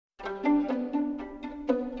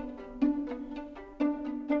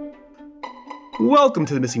Welcome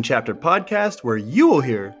to the Missing Chapter podcast, where you will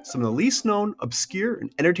hear some of the least known, obscure,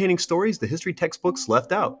 and entertaining stories the history textbooks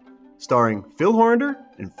left out, starring Phil Horander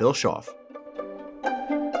and Phil Schaff.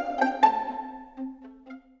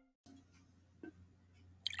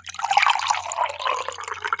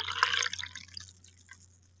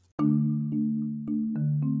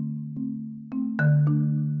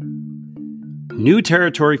 New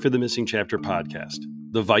territory for the Missing Chapter podcast,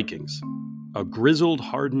 the Vikings, a grizzled,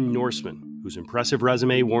 hardened Norseman whose impressive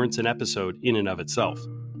resume warrants an episode in and of itself.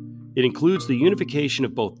 It includes the unification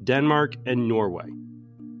of both Denmark and Norway.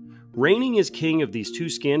 Reigning as king of these two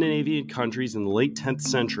Scandinavian countries in the late 10th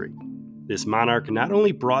century, this monarch not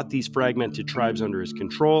only brought these fragmented tribes under his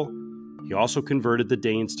control, he also converted the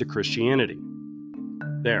Danes to Christianity.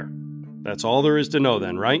 There. That's all there is to know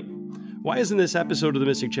then, right? Why isn't this episode of the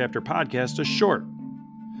Missing Chapter podcast a short?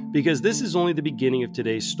 Because this is only the beginning of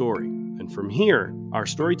today's story, and from here, our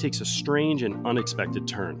story takes a strange and unexpected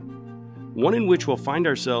turn. One in which we'll find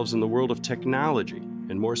ourselves in the world of technology,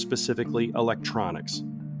 and more specifically, electronics.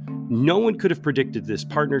 No one could have predicted this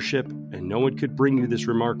partnership, and no one could bring you this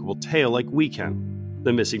remarkable tale like we can,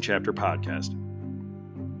 the Missing Chapter podcast.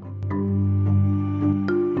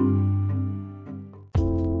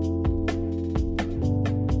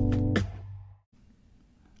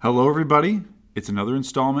 Hello, everybody. It's another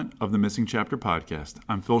installment of the Missing Chapter podcast.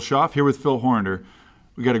 I'm Phil Schaff, here with Phil Horander.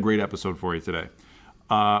 We got a great episode for you today.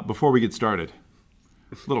 Before we get started,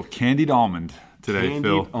 a little candied almond today,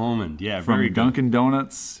 Phil. Candied almond, yeah, from very good. Dunkin'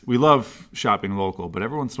 Donuts. We love shopping local, but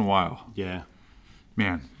every once in a while, Yeah.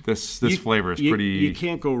 man, this flavor is pretty You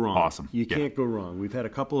can't go wrong. awesome. You can't go wrong. We've had a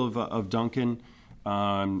couple of Dunkin',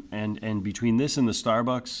 and between this and the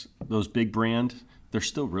Starbucks, those big brand, they're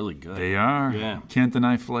still really good. They are. Yeah. Can't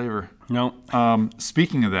deny flavor. No.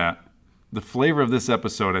 Speaking of that, the flavor of this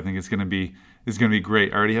episode, I think, is going to be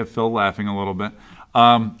great. I already have Phil laughing a little bit.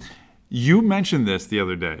 You mentioned this the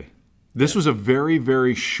other day. This was a very,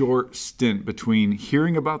 very short stint between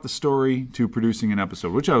hearing about the story to producing an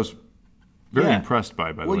episode, which I was very impressed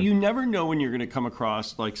by the way. Well, you never know when you're going to come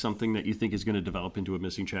across like something that you think is going to develop into a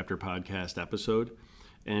Missing Chapter podcast episode.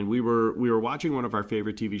 And we were watching one of our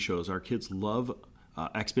favorite TV shows. Our kids love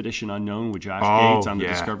Expedition Unknown with Josh Gates on the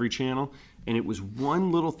Discovery Channel. And it was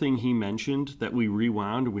one little thing he mentioned that we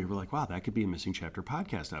rewound, and we were like, wow, that could be a Missing Chapter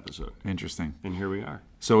podcast episode. Interesting. And here we are.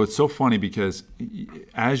 So it's so funny because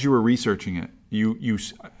as you were researching it, you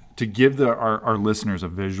to give our listeners a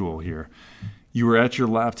visual here, you were at your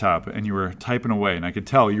laptop and you were typing away, and I could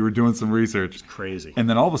tell you were doing some research. It's crazy. And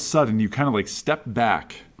then all of a sudden, you kind of like stepped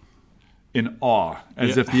back in awe,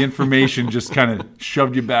 as if the information just kind of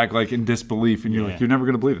shoved you back like in disbelief, and you're like, you're never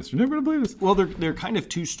going to believe this. You're never going to believe this. Well, they're kind of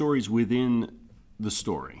two stories within the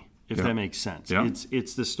story, if that makes sense. Yeah.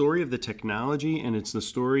 It's the story of the technology, and it's the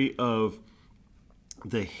story of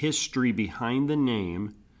the history behind the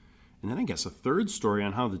name, and then I guess a third story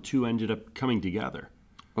on how the two ended up coming together.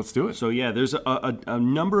 Let's do it. So yeah, there's a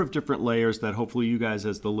number of different layers that hopefully you guys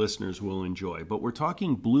as the listeners will enjoy. But we're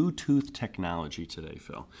talking Bluetooth technology today,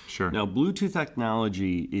 Phil. Sure. Now, Bluetooth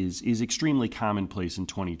technology is extremely commonplace in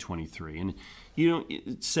 2023. And you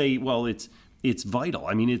don't say, well, it's vital.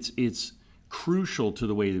 I mean, it's crucial to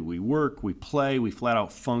the way that we work, we play, we flat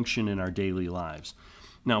out function in our daily lives.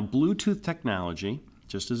 Now, Bluetooth technology,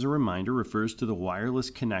 just as a reminder, refers to the wireless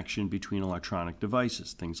connection between electronic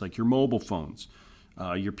devices, things like your mobile phones,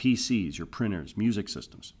 your PCs, your printers, music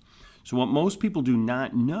systems. So what most people do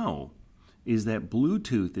not know is that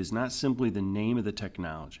Bluetooth is not simply the name of the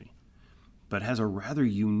technology, but has a rather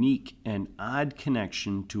unique and odd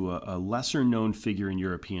connection to a lesser-known figure in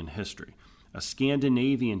European history, a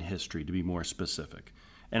Scandinavian history to be more specific.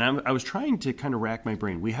 And I was trying to kind of rack my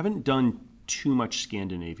brain. We haven't done too much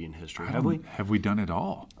Scandinavian history, have we? Have we done it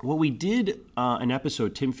all? Well, we did an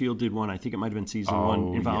episode. Tim Field did one. I think it might have been season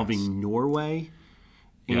one, involving Norway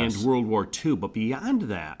and World War II. But beyond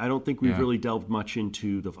that, I don't think we've really delved much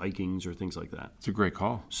into the Vikings or things like that. It's a great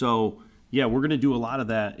call. So, yeah, we're going to do a lot of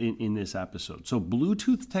that in this episode. So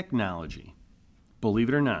Bluetooth technology, believe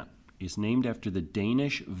it or not, is named after the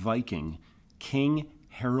Danish Viking King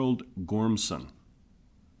Harald Gormson.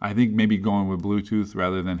 I think maybe going with Bluetooth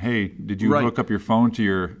rather than, hey, did you hook up your phone to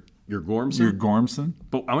your Gormson? Your Gormson?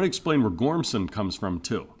 But I'm going to explain where Gormson comes from,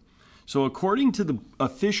 too. So according to the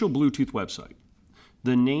official Bluetooth website,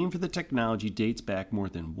 the name for the technology dates back more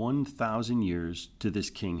than 1,000 years to this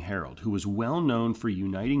King Harald, who was well known for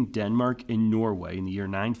uniting Denmark and Norway in the year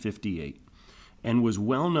 958, and was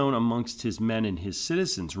well known amongst his men and his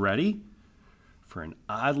citizens, ready? For an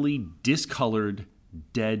oddly discolored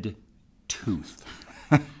dead tooth.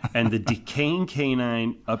 And the decaying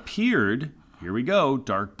canine appeared here we go,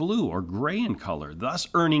 dark blue or gray in color, thus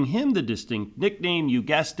earning him the distinct nickname, you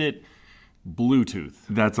guessed it, Bluetooth.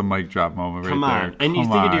 That's a mic drop moment right there. Come on. And you're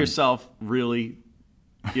thinking to yourself, really,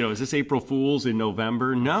 is this April Fool's in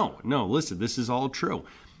November? No, listen, this is all true.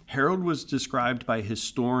 Harold was described by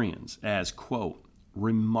historians as, quote,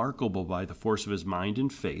 remarkable by the force of his mind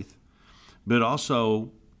and faith, but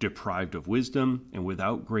also deprived of wisdom and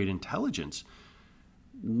without great intelligence,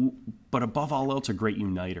 but above all else, a great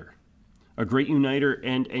uniter. A great uniter,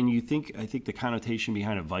 and I think the connotation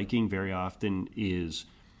behind a Viking very often is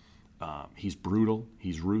he's brutal,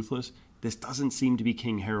 he's ruthless. This doesn't seem to be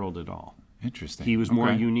King Harold at all. Interesting. He was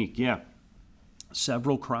more unique, yeah.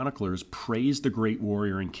 Several chroniclers praised the great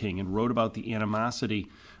warrior and king and wrote about the animosity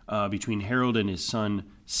between Harold and his son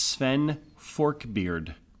Sven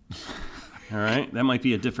Forkbeard. All right, that might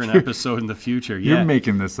be a different episode in the future. Yeah. You're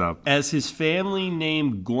making this up. As his family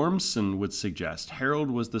name Gormson would suggest,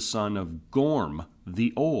 Harold was the son of Gorm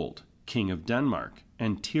the Old, king of Denmark,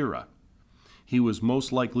 and Tira. He was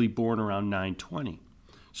most likely born around 920.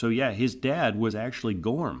 So yeah, his dad was actually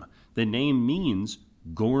Gorm. The name means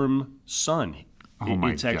Gorm son.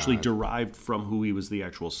 It's actually derived from who he was the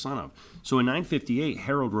actual son of. So in 958,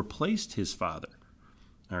 Harold replaced his father,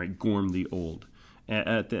 all right, Gorm the Old,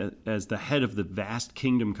 as the head of the vast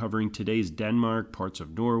kingdom covering today's Denmark, parts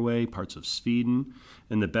of Norway, parts of Sweden,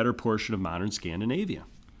 and the better portion of modern Scandinavia.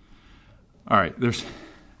 All right,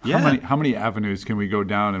 how many avenues can we go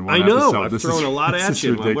down in one episode? I know, I've thrown a lot at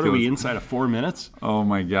you. What are we, inside of 4 minutes? Oh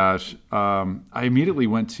my gosh. I immediately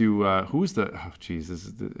went to, on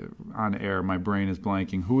air, my brain is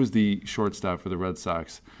blanking. Who was the shortstop for the Red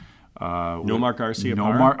Sox? Nomar Garcia.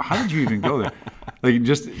 How did you even go there? Like,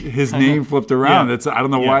 just his name flipped around. Yeah. I don't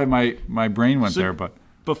know why my brain went there, but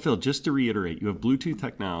Phil, just to reiterate, you have Bluetooth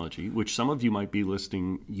technology, which some of you might be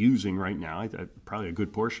using right now. Probably a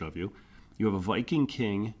good portion of you. You have a Viking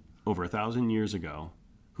king over 1,000 years ago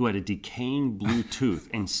who had a decaying Bluetooth,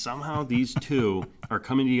 and somehow these two are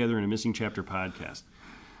coming together in a Missing Chapter podcast.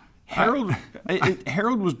 Harold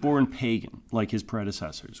was born pagan, like his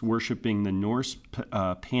predecessors, worshiping the Norse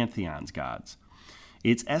pantheon's gods.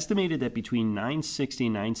 It's estimated that between 960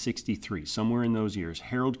 and 963, somewhere in those years,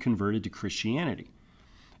 Harold converted to Christianity.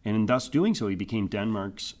 And in thus doing so, he became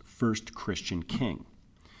Denmark's first Christian king.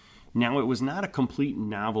 Now, it was not a complete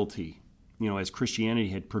novelty, as Christianity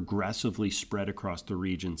had progressively spread across the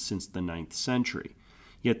region since the 9th century.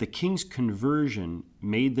 Yet the king's conversion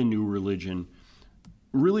made the new religion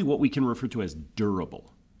really what we can refer to as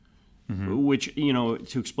durable, which,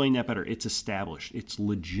 to explain that better, it's established, it's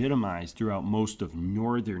legitimized throughout most of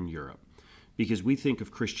Northern Europe, because we think of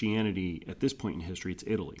Christianity at this point in history, it's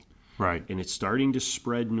Italy. Right. And it's starting to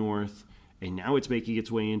spread north, and now it's making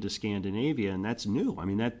its way into Scandinavia, and that's new. I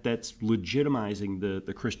mean, that's legitimizing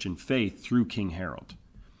the Christian faith through King Harold.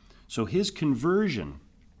 So his conversion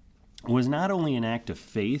was not only an act of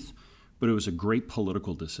faith, but it was a great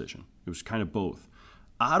political decision. It was kind of both.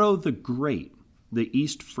 Otto the Great, the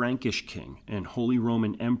East Frankish king and Holy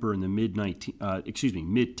Roman Emperor in the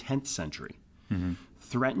mid-10th century,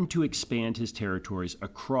 threatened to expand his territories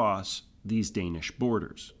across these Danish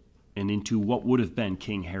borders and into what would have been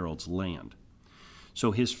King Harold's land.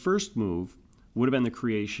 So his first move would have been the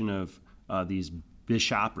creation of these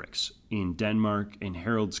bishoprics in Denmark, and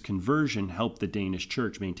Harold's conversion helped the Danish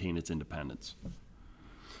church maintain its independence.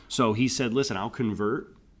 So he said, listen, I'll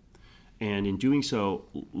convert, and in doing so,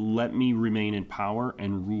 let me remain in power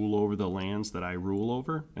and rule over the lands that I rule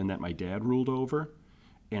over and that my dad ruled over,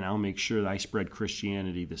 and I'll make sure that I spread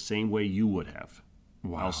Christianity the same way you would have.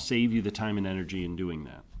 Wow. I'll save you the time and energy in doing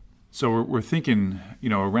that. So we're thinking,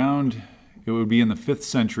 around, it would be in the 5th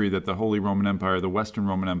century that the Holy Roman Empire, the Western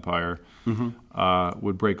Roman Empire,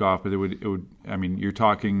 would break off. But it would. I mean, you're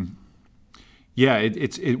talking,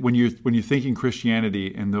 when you're thinking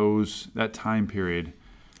Christianity in that time period,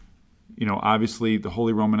 obviously the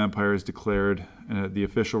Holy Roman Empire is declared the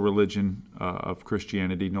official religion of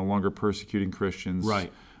Christianity, no longer persecuting Christians. Right.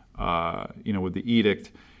 With the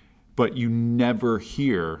edict, but you never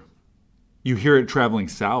hear. You hear it traveling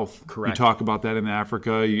south. Correct. You talk about that in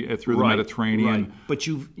Africa, through the Mediterranean. Right. But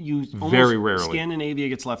you very rarely. Scandinavia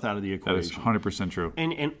gets left out of the equation. That is 100% true.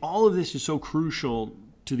 And all of this is so crucial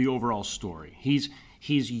to the overall story. He's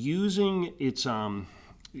using his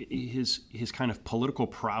kind of political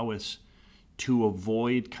prowess to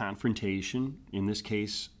avoid confrontation. In this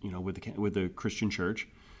case, with the Christian church,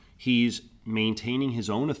 he's maintaining his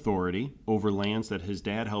own authority over lands that his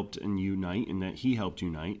dad helped unite and that he helped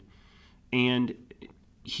unite. And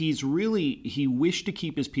he wished to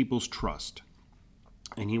keep his people's trust,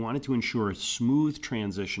 and he wanted to ensure a smooth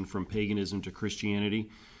transition from paganism to Christianity.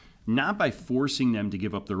 not by forcing them to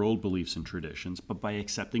give up their old beliefs and traditions, but by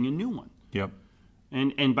accepting a new one. Yep.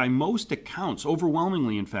 And by most accounts,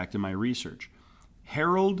 overwhelmingly, in fact, in my research,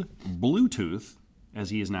 Harold Bluetooth,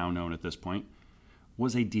 as he is now known at this point,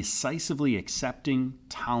 was a decisively accepting,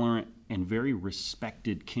 tolerant, and very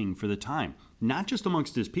respected king for the time. Not just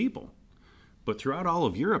amongst his people, but throughout all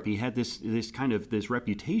of Europe. He had this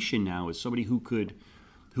reputation now as somebody who could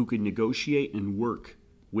negotiate and work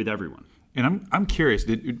with everyone. And I'm curious,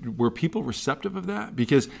 were people receptive of that?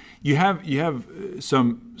 Because you have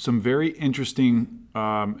some very interesting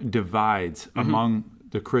divides among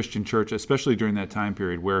the Christian church, especially during that time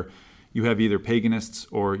period, where you have either paganists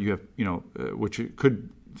or you have which could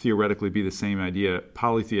theoretically be the same idea,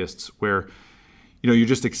 polytheists, where you're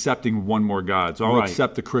just accepting one more God. So I'll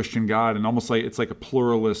accept the Christian God, and almost like it's like a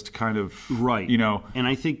pluralist kind of And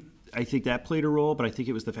I think that played a role, but I think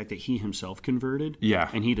it was the fact that he himself converted. Yeah.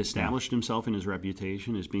 And he'd established himself in his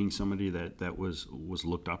reputation as being somebody that was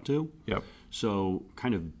looked up to. Yep. So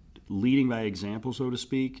kind of leading by example, so to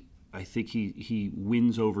speak, I think he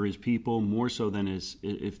wins over his people more so than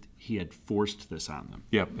if he had forced this on them.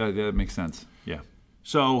 Yeah, that makes sense. Yeah.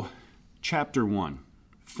 So, Chapter 1.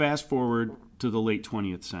 Fast forward to the late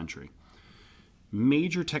 20th century.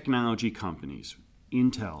 Major technology companies,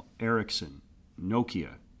 Intel, Ericsson,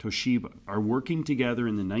 Nokia, Toshiba, are working together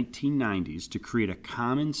in the 1990s to create a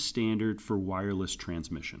common standard for wireless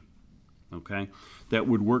transmission, okay, that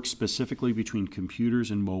would work specifically between computers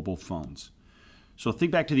and mobile phones. So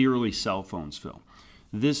think back to the early cell phones, Phil.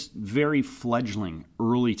 This very fledgling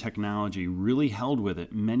early technology really held with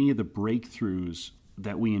it many of the breakthroughs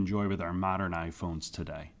that we enjoy with our modern iPhones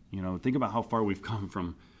today. Think about how far we've come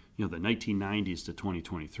from, the 1990s to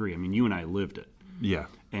 2023. I mean, you and I lived it. Yeah.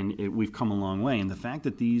 And we've come a long way. And the fact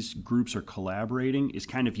that these groups are collaborating is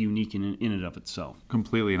kind of unique in and of itself.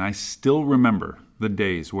 Completely. And I still remember the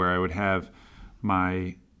days where I would have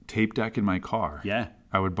my tape deck in my car. Yeah.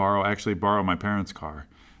 I would borrow my parents' car,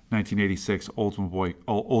 1986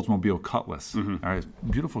 Oldsmobile Cutlass. All right,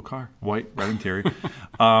 beautiful car, white, red interior.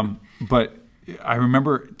 But I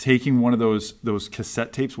remember taking one of those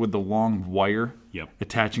cassette tapes with the long wire,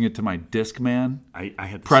 attaching it to my Discman. I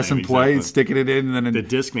had press and play, sticking it in, and then the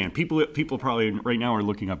Discman. People probably right now are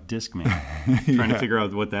looking up Discman, trying to figure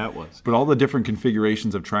out what that was. But all the different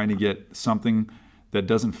configurations of trying to get something that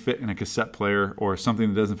doesn't fit in a cassette player or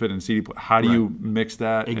something that doesn't fit in a CD player. How do you mix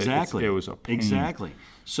that? Exactly. It was a pain. Exactly.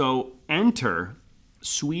 So enter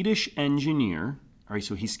Swedish engineer, all right,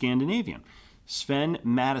 so he's Scandinavian, Sven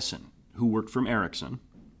Mattisson, who worked from Ericsson,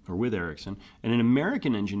 or with Ericsson, and an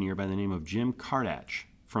American engineer by the name of Jim Kardach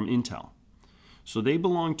from Intel. So they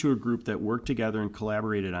belonged to a group that worked together and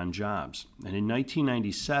collaborated on jobs. And in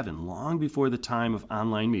 1997, long before the time of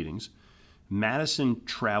online meetings, Mattisson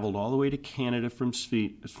traveled all the way to Canada from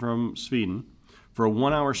Sweden for a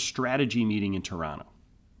 1-hour strategy meeting in Toronto.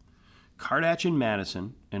 Kardach and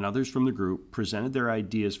Mattisson and others from the group presented their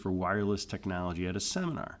ideas for wireless technology at a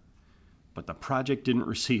seminar, but the project didn't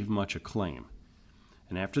receive much acclaim.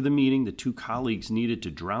 And after the meeting, the two colleagues needed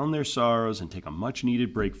to drown their sorrows and take a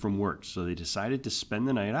much-needed break from work, so they decided to spend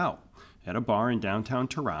the night out at a bar in downtown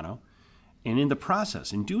Toronto, and in the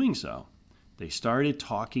process, in doing so, they started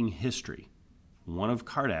talking history, one of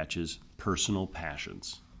Kardach's personal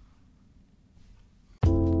passions.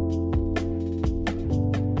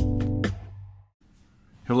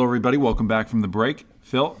 Hello, everybody. Welcome back from the break.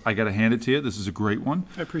 Phil, I got to hand it to you. This is a great one.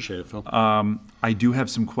 I appreciate it, Phil. I do have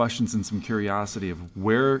some questions and some curiosity of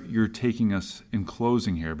where you're taking us in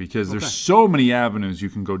closing here, because there's so many avenues you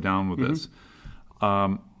can go down with this.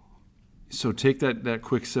 So take that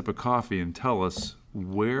quick sip of coffee and tell us,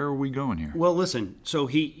 where are we going here? Well, listen, so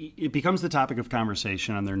it becomes the topic of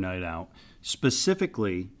conversation on their night out.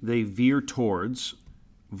 Specifically, they veer towards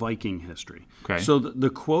Viking history. Okay. So the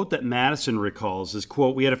quote that Mattisson recalls is,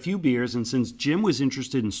 quote, "We had a few beers, and since Jim was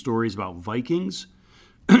interested in stories about Vikings,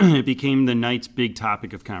 it became the night's big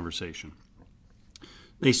topic of conversation.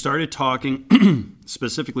 They started talking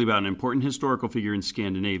specifically about an important historical figure in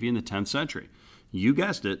Scandinavia in the 10th century. You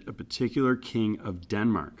guessed it, a particular king of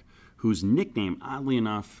Denmark, whose nickname, oddly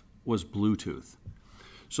enough, was Bluetooth.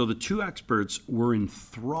 So the two experts were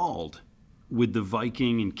enthralled with the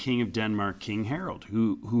Viking and king of Denmark, King Harold,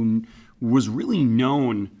 who was really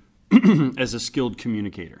known as a skilled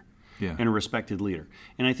communicator and a respected leader.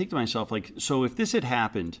 And I think to myself, like, so if this had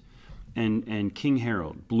happened and King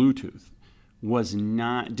Harold, Bluetooth,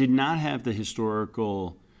 did not have the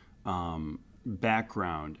historical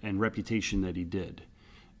background and reputation that he did,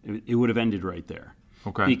 it would have ended right there.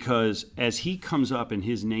 Okay. Because as he comes up and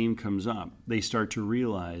his name comes up, they start to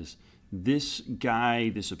realize this guy,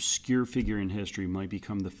 this obscure figure in history, might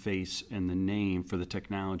become the face and the name for the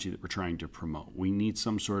technology that we're trying to promote. We need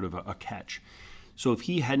some sort of a catch. So if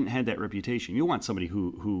he hadn't had that reputation, you want somebody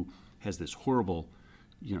who has this horrible,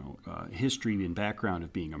 history and background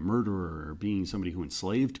of being a murderer or being somebody who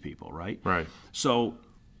enslaved people, right? Right. So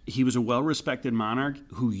he was a well-respected monarch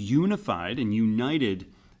who unified and united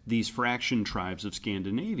these fraction tribes of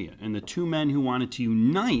Scandinavia. And the two men who wanted to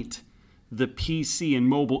unite the PC and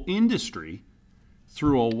mobile industry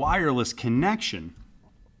through a wireless connection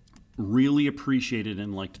really appreciated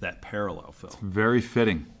and liked that parallel, Phil. Very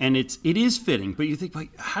fitting. And it is fitting, but you think,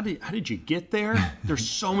 like, how did you get there? There's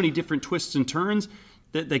so many different twists and turns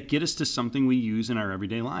that get us to something we use in our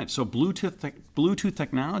everyday lives. So Bluetooth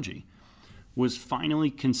technology was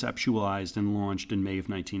finally conceptualized and launched in May of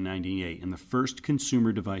 1998, and the first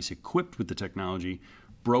consumer device equipped with the technology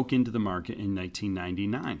broke into the market in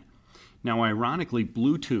 1999. Now, ironically,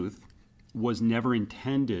 Bluetooth was never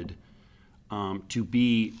intended to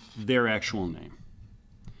be their actual name.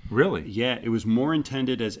 Really? Yeah, it was more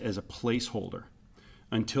intended as a placeholder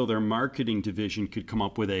until their marketing division could come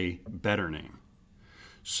up with a better name.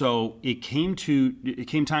 So it came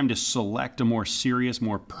time to select a more serious,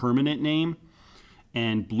 more permanent name,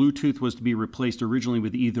 and Bluetooth was to be replaced originally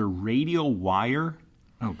with either radio wire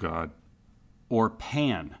Oh, God. or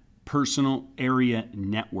PAN, Personal Area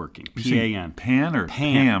Networking, PAN. Pan or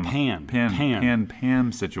Pan, Pam? Pan.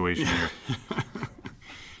 Pam situation here.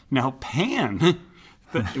 Now, PAN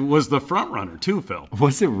was the front runner too, Phil.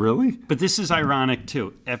 Was it really? But this is ironic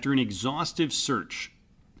too. After an exhaustive search,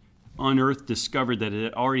 Unearthed discovered that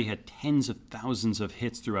it already had tens of thousands of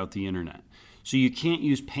hits throughout the internet. So you can't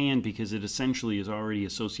use PAN because it essentially is already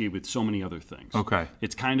associated with so many other things. Okay.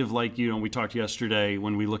 It's kind of like, we talked yesterday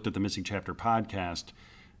when we looked at the Missing Chapter podcast,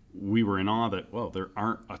 we were in awe that, well, there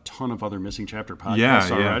aren't a ton of other Missing Chapter podcasts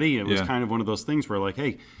already. It was kind of one of those things where, like,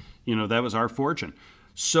 hey, that was our fortune.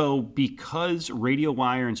 So because Radio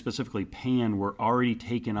Wire and specifically PAN were already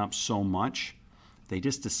taken up so much, they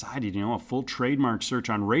just decided, a full trademark search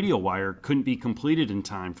on Radio Wire couldn't be completed in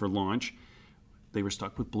time for launch. They were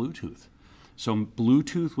stuck with Bluetooth. So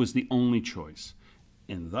Bluetooth was the only choice,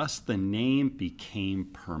 and thus the name became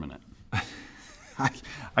permanent.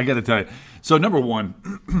 I got to tell you. So number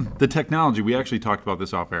one, the technology, we actually talked about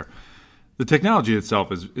this off air. The technology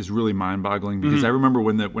itself is really mind-boggling because I remember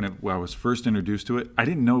when I was first introduced to it, I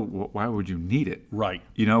didn't know why would you need it. Right.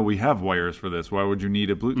 We have wires for this. Why would you need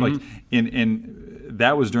a Bluetooth? And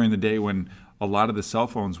that was during the day when a lot of the cell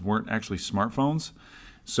phones weren't actually smartphones.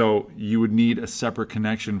 So you would need a separate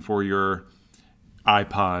connection for your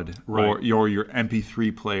iPod or your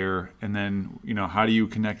MP3 player, and then how do you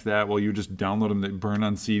connect that? Well, you just download them, they burn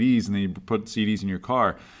on CDs, and then you put CDs in your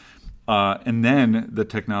car. And then the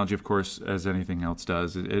technology, of course, as anything else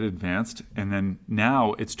does, it advanced, and then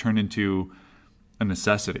now it's turned into a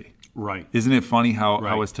necessity. Right? Isn't it funny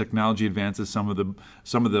how as technology advances, some of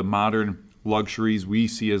the modern luxuries we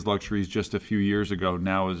see as luxuries just a few years ago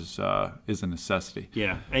now is a necessity.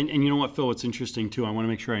 Yeah, and you know what, Phil? What's interesting too, I want to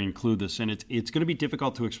make sure I include this, and it's going to be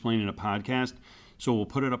difficult to explain in a podcast, so we'll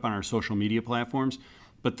put it up on our social media platforms.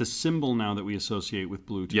 But the symbol now that we associate with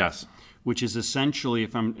Bluetooth, yes, which is essentially,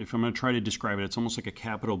 if I'm going to try to describe it, it's almost like a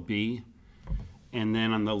capital B, and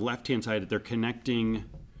then on the left-hand side they're connecting.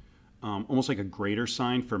 Almost like a greater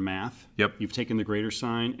sign for math. Yep. You've taken the greater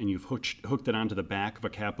sign and you've hooked it onto the back of a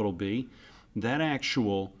capital B. That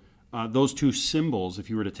actual, those two symbols, if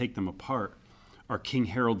you were to take them apart, are King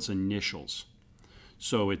Harold's initials.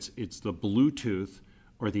 So it's the Bluetooth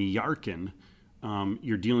or the Yarkin.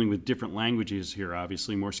 You're dealing with different languages here,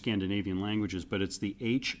 obviously, more Scandinavian languages, but it's the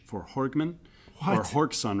H for Horgman, or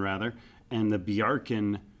Horkson rather, and the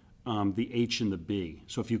Bjarkin, the H and the B.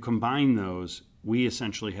 So if you combine those, we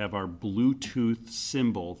essentially have our Bluetooth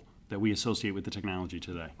symbol that we associate with the technology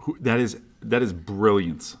today. That is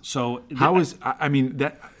brilliance. So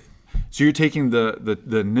So you're taking the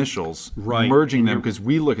initials, right, merging them, because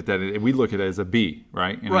we look at it as a B,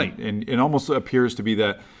 right? And right. And it almost appears to be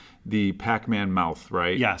the Pac-Man mouth,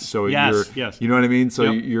 right? Yes. So yes. You know what I mean?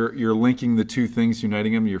 So yep. you're linking the two things,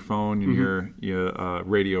 uniting them, your phone and your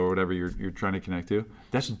radio or whatever you're trying to connect to.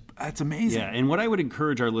 That's amazing. Yeah. And what I would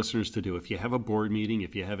encourage our listeners to do, if you have a board meeting,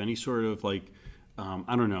 if you have any sort of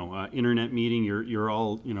internet meeting, you're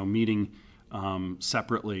all meeting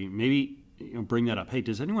separately, maybe bring that up. Hey,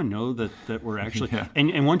 does anyone know that we're actually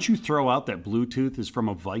and once you throw out that Bluetooth is from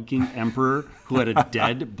a Viking emperor who had a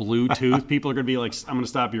dead Bluetooth, people are going to be like, I'm going to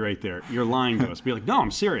stop you right there. You're lying to us. Be like, no,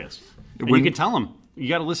 I'm serious. And you can tell them, you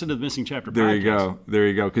got to listen to the Missing Chapter podcast. There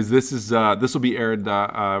you go. Because this will be aired,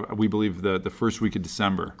 we believe, the first week of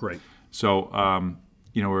December. Great. So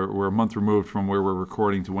we're a month removed from where we're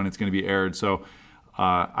recording to when it's going to be aired. So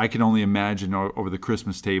I can only imagine over the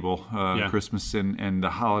Christmas table, Christmas and the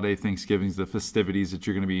holiday Thanksgivings, the festivities that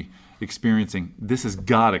you're going to be experiencing. This has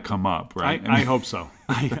got to come up, right? I hope so.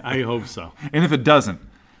 I hope so. And if it doesn't,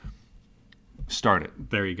 start it.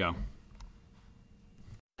 There you go.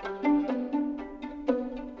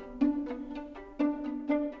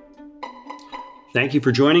 Thank you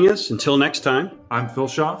for joining us. Until next time, I'm Phil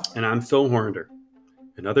Schaff. And I'm Phil Horander.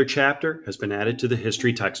 Another chapter has been added to the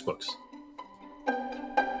history textbooks.